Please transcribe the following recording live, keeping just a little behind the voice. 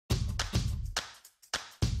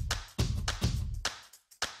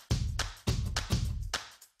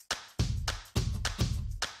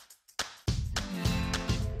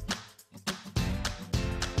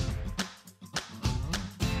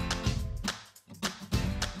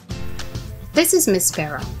This is Miss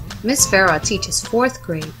Vera. Miss Vera teaches 4th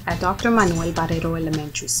grade at Dr. Manuel Barrero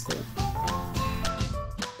Elementary School.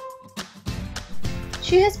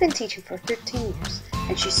 She has been teaching for 15 years,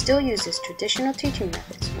 and she still uses traditional teaching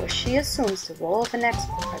methods where she assumes the role of an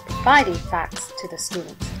expert by providing facts to the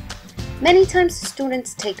students. Many times the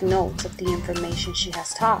students take notes of the information she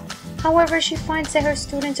has taught. However, she finds that her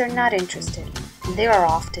students are not interested, and they are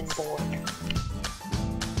often bored.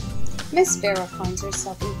 Miss Vera finds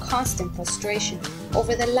herself in constant frustration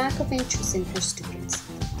over the lack of interest in her students.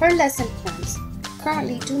 Her lesson plans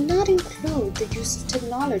currently do not include the use of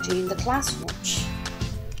technology in the classroom.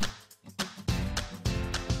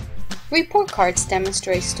 Report cards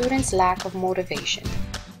demonstrate students' lack of motivation.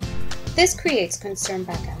 This creates concern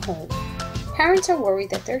back at home. Parents are worried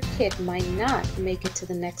that their kid might not make it to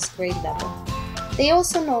the next grade level. They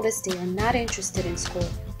also notice they are not interested in school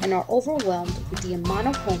and are overwhelmed with the amount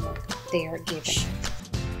of homework they are given.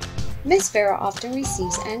 Miss Vera often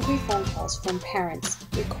receives angry phone calls from parents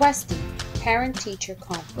requesting parent-teacher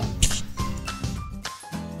conference.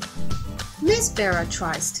 Miss Vera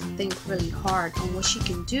tries to think really hard on what she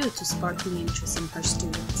can do to spark the interest in her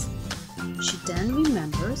students. She then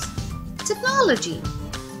remembers technology,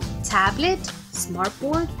 tablet,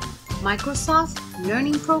 smartboard, Microsoft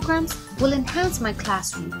learning programs will enhance my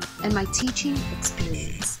classroom and my teaching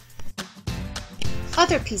experience.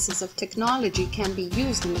 Other pieces of technology can be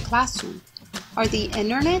used in the classroom are the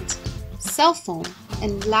internet, cell phone,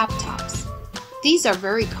 and laptops. These are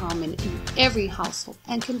very common in every household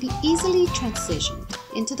and can be easily transitioned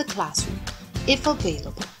into the classroom if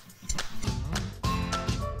available.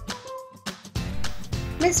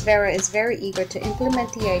 Miss Vera is very eager to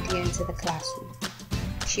implement the idea into the classroom.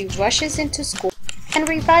 She rushes into school and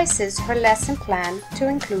revises her lesson plan to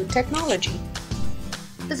include technology.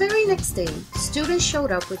 The very next day, students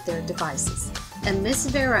showed up with their devices, and Miss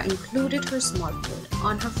Vera included her smartboard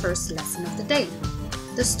on her first lesson of the day.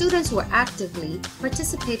 The students were actively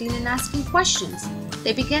participating in asking questions.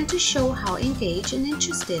 They began to show how engaged and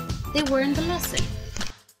interested they were in the lesson.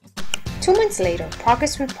 2 months later,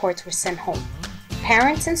 progress reports were sent home.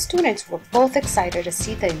 Parents and students were both excited to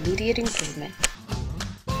see the immediate improvement.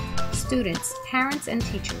 Students, parents, and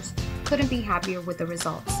teachers couldn't be happier with the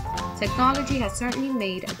results. Technology has certainly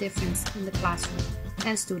made a difference in the classroom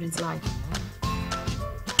and students' life.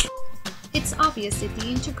 It's obvious that the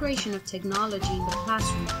integration of technology in the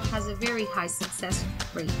classroom has a very high success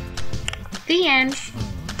rate. The end.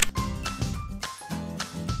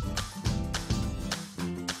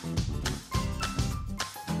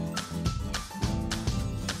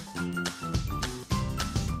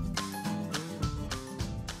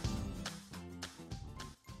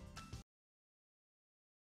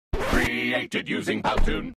 Created using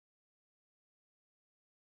Powtoon.